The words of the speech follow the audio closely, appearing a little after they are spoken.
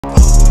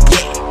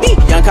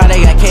Young car,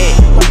 they got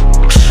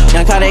cash.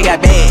 Young car, they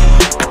got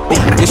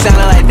bad. You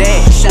soundin' like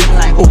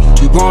that. Ooh,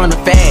 you growing the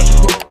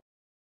fat.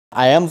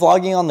 I am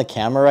vlogging on the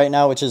camera right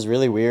now, which is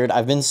really weird.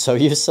 I've been so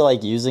used to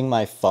like using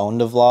my phone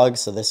to vlog,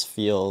 so this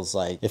feels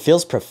like, it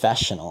feels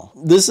professional.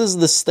 This is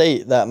the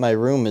state that my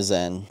room is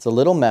in. It's a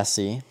little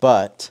messy,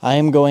 but I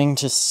am going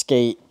to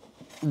skate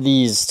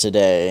these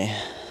today.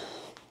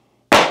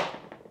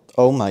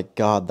 Oh my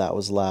God, that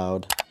was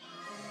loud.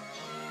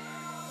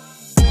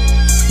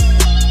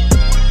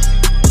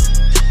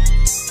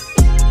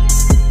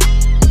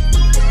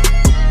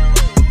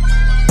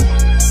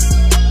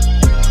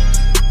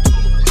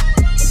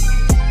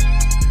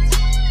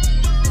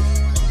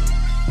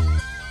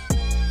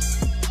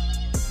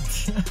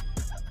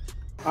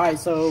 Alright,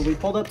 so we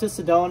pulled up to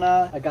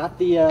Sedona. I got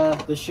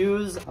the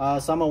shoes, so I'm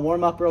gonna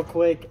warm up real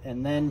quick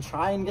and then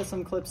try and get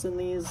some clips in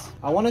these.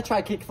 I want to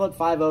try kickflip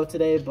 5.0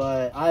 today,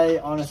 but I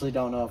honestly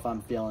don't know if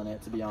I'm feeling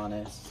it, to be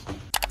honest. 1, 2, 3,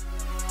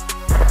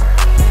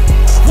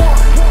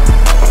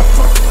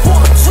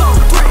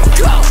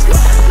 go!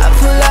 I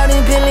pull out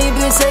in Bentley,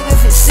 been taking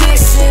for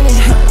 6 in it.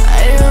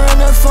 I didn't run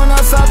up on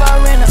our 5,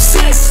 I ran up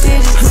 6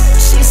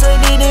 digits. She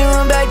said, didn't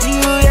run back to you,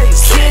 yeah, you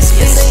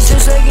kissed it. They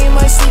just like in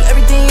my sleep,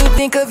 everything you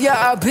think of, yeah,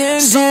 I've been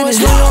so much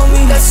money on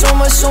me. Got so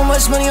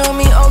much money on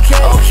me,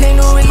 okay,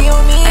 no really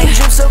on me. I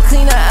drip so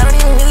clean, I don't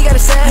even really gotta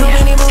say. How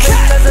many boo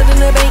babes I stuffed in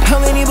the bank? How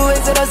many boo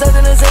babes that I stuffed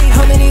in the safe?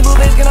 How many boo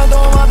babes can I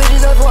throw on my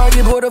bitches up before I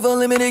get bored of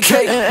unlimited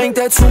cake? And ain't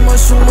that too much,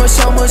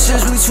 how much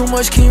is we too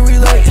much, can you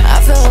relate?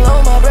 I fell in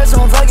love with my breath,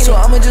 so I'm fucking so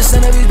I'ma just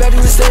send every back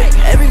to the state.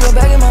 Every girl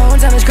back in my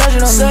hometown is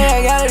crushing on me. So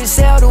I gotta just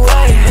stay out the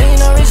way. And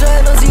you know rich,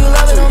 I don't see you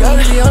loving on me.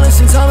 Gotta be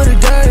honest in time of the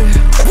day.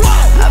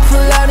 I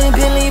pull out in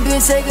Bentley, been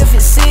taking for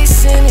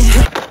 6 in it.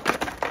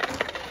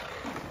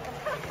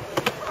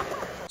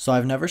 So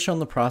I've never shown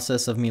the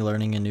process of me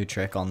learning a new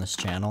trick on this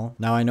channel.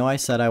 Now I know I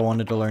said I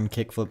wanted to learn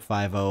kickflip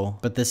 5.0,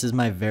 but this is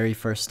my very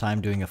first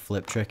time doing a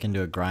flip trick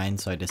into a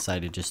grind, so I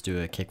decided to just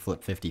do a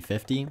kickflip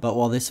 50-50. But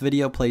while this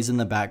video plays in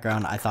the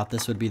background, I thought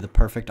this would be the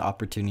perfect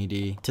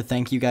opportunity to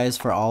thank you guys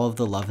for all of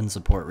the love and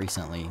support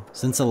recently.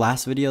 Since the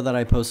last video that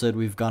I posted,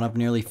 we've gone up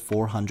nearly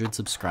 400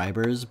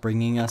 subscribers,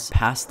 bringing us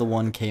past the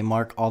 1K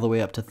mark all the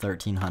way up to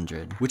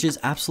 1,300, which is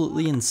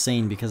absolutely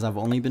insane because I've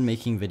only been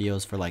making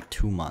videos for like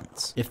 2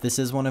 months. If this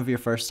is one of your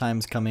first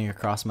times coming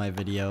across my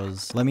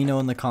videos, let me know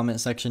in the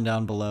comment section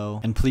down below,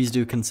 and please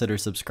do consider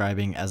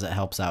subscribing as it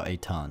helps out a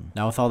ton.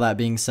 Now with all that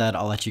being said,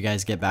 I'll let you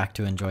guys get back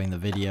to enjoying the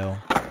video.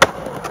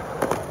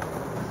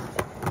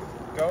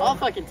 I'll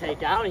fucking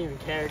take it, I don't even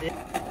care, dude.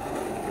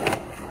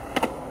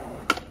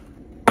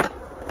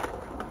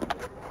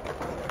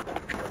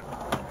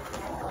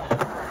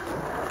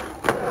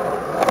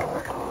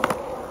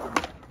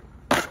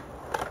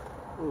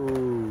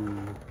 Ooh.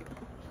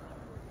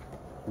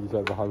 You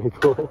said behind me,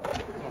 cool.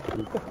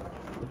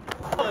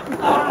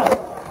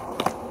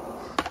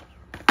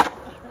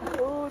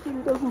 Oh, dude,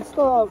 he doesn't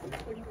stop.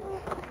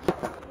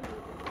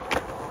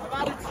 I'm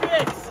out of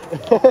tricks.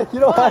 You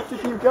don't have to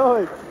keep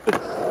going.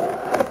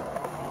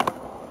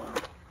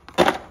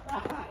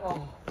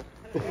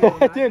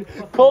 Dude,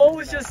 Cole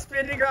was just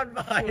spinning around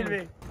behind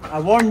me.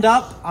 I warmed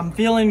up, I'm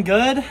feeling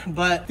good,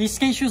 but these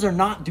skate shoes are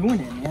not doing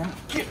it, man.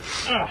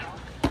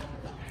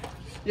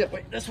 Yeah,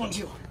 wait, this one's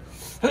you.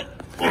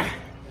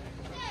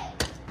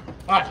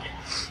 Alright,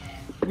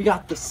 we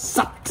got the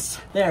socks.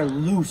 They're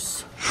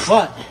loose,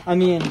 but I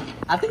mean,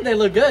 I think they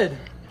look good.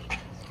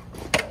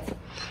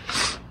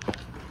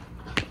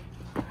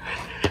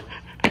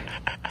 I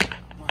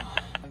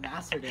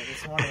mastered it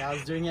this morning. I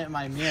was doing it in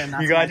my mirror. And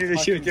that's You gotta my do the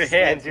shit with your fucking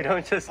hands. skill. You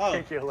don't just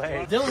kick your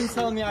leg. Dylan's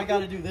telling me I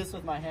gotta do this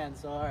with my hands,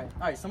 so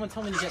alright, someone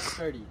tell me to get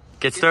sturdy.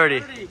 Get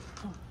sturdy.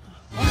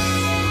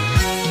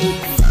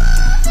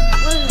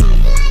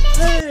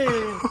 Hey!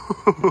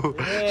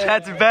 Yeah.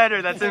 That's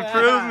better. That's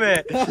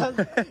improvement.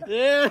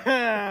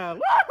 Yeah!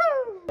 Woo!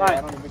 Alright,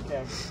 I don't even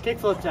care.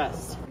 Kickflip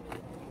test.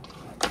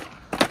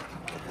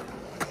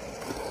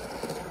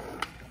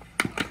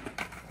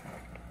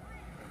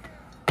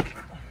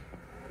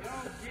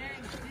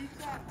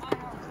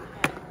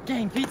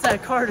 Gang, pizza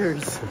at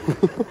Carter's.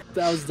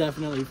 That was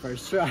definitely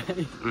first try.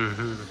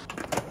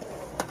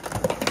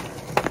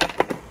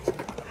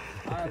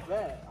 I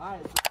bet.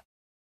 Alright.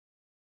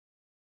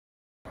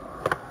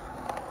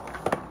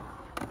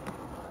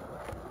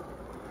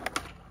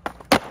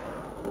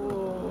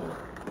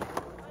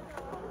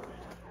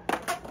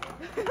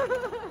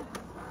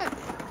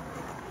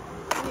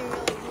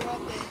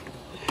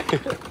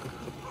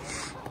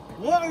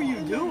 What are you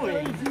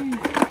doing?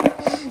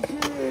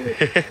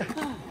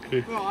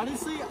 Bro,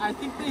 honestly, I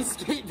think they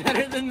skate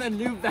better than the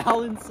New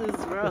Balances,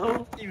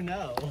 bro. You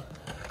know.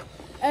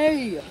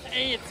 Hey,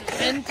 it's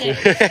vintage.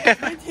 It's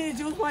vintage.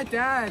 It was my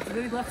dad's. And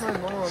then he left my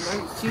mom.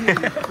 I've seen it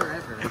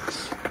forever.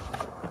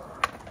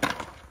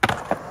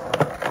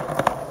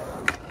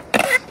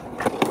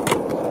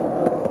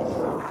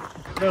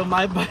 Bro,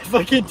 my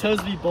fucking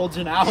toes be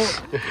bulging out.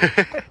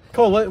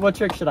 Cole, what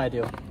trick should I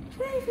do?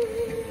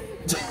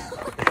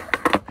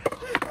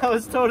 That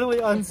was totally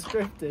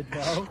unscripted,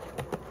 bro.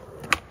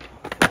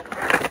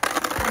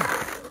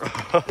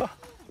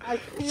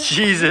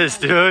 Jesus,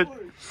 dude.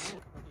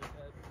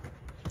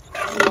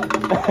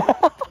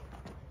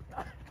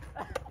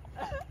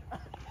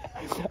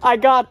 I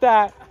got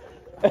that.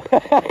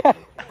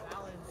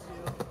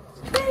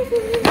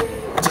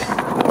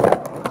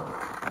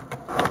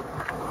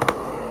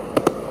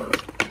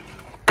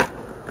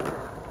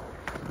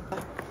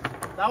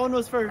 That one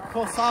was for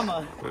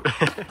Kosama.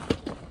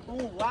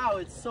 Oh wow,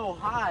 it's so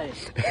high.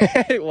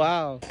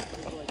 Wow.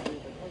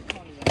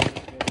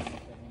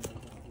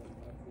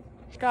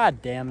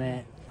 God damn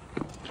it.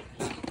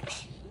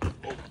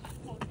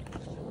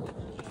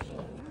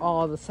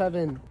 Oh, the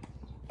 7.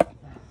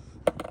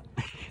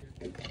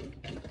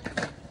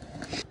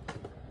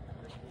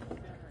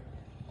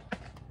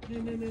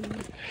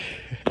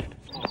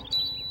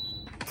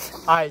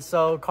 Alright,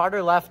 so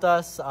Carter left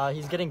us.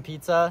 He's getting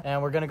pizza,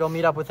 and we're gonna go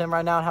meet up with him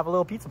right now and have a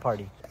little pizza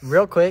party.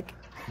 Real quick,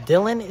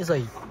 Dylan is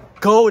a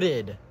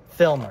goated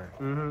filmer.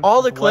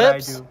 All the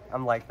clips What I do,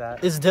 I'm like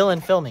that. is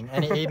Dylan filming,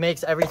 and he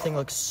makes everything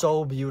look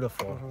so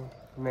beautiful.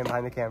 The man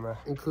behind the camera.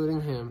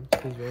 Including him.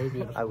 He's very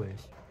beautiful. I wish.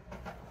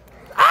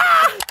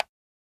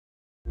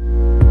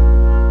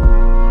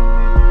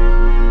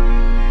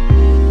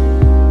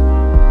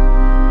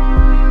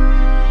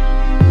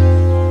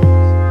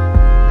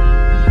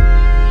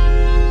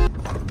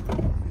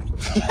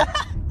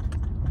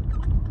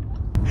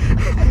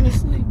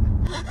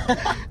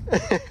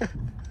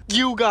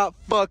 You got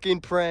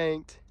fucking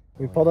pranked.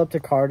 We pulled up to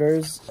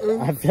Carter's.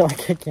 I feel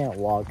like I can't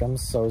walk. I'm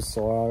so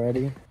sore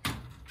already.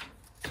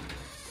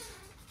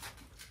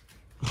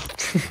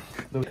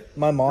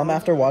 My mom,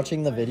 after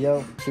watching the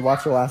video, she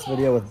watched the last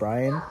video with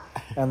Brian,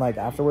 and like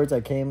afterwards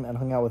I came and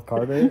hung out with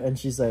Carter, and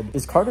she said,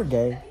 "Is Carter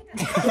gay?"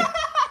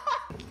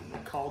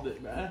 Called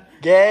it, man.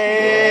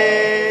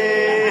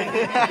 Gay!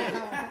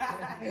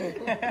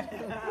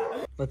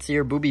 Let's see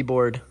your booby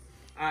board.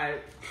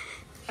 Alright.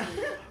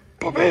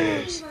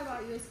 Boobies!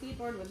 About you a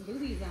skateboard with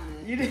boobies on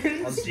it. You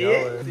didn't see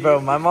it?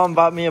 Bro, my mom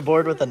bought me a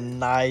board with a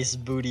nice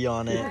booty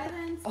on it.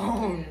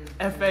 Oh,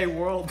 FA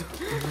World.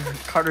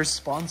 Carter's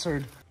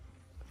sponsored.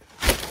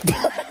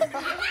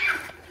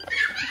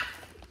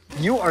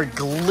 You are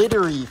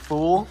glittery,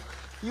 fool.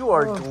 You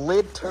are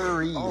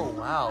glittery. Oh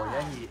wow,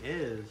 yeah he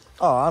is.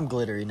 Oh, I'm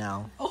glittery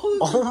now.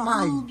 Oh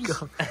my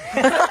god.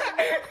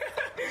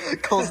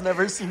 Cole's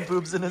never seen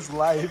boobs in his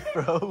life,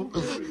 bro.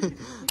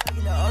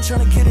 I'm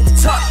trying to get at the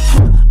top.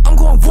 I'm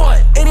going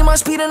what? 80 my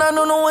speed and I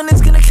know no one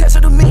is gonna catch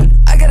up to me.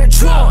 I got a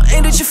draw,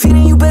 aimed at your feet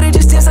and you better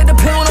just dance like the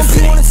pen when I'm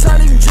feet. On the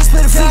time, you just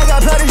play the feet. I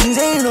got patterns,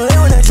 they ain't no they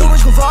when that your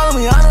bitch gon' follow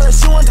me. I know that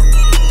she want to.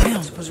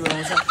 Damn,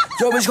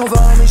 your bitch gon'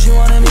 follow me, she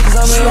wanted me cause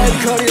I'm in like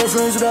Cody, her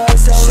friends with the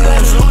lifestyle. She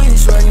got a Louis,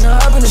 swaggin' her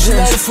up in the shit.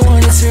 She got a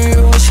 400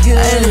 cereal when she get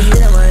in. I get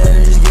in my head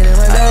and just get in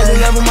my bag. They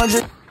got my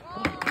drink.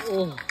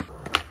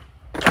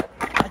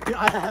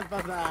 I have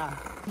that.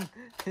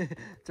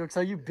 Jokes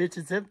on you, bitch,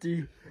 it's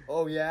empty.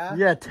 Oh yeah?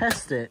 Yeah,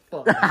 test it.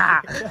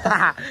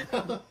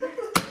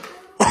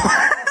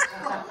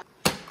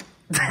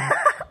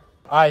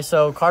 Alright,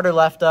 so Carter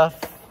left us.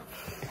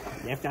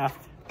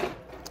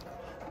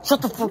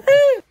 Shut the fuck.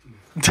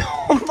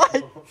 Oh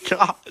my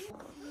god.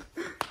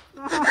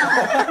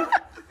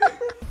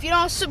 If you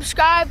don't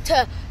subscribe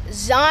to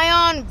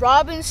Zion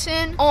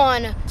Robinson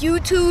on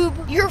YouTube,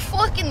 you're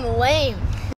fucking lame.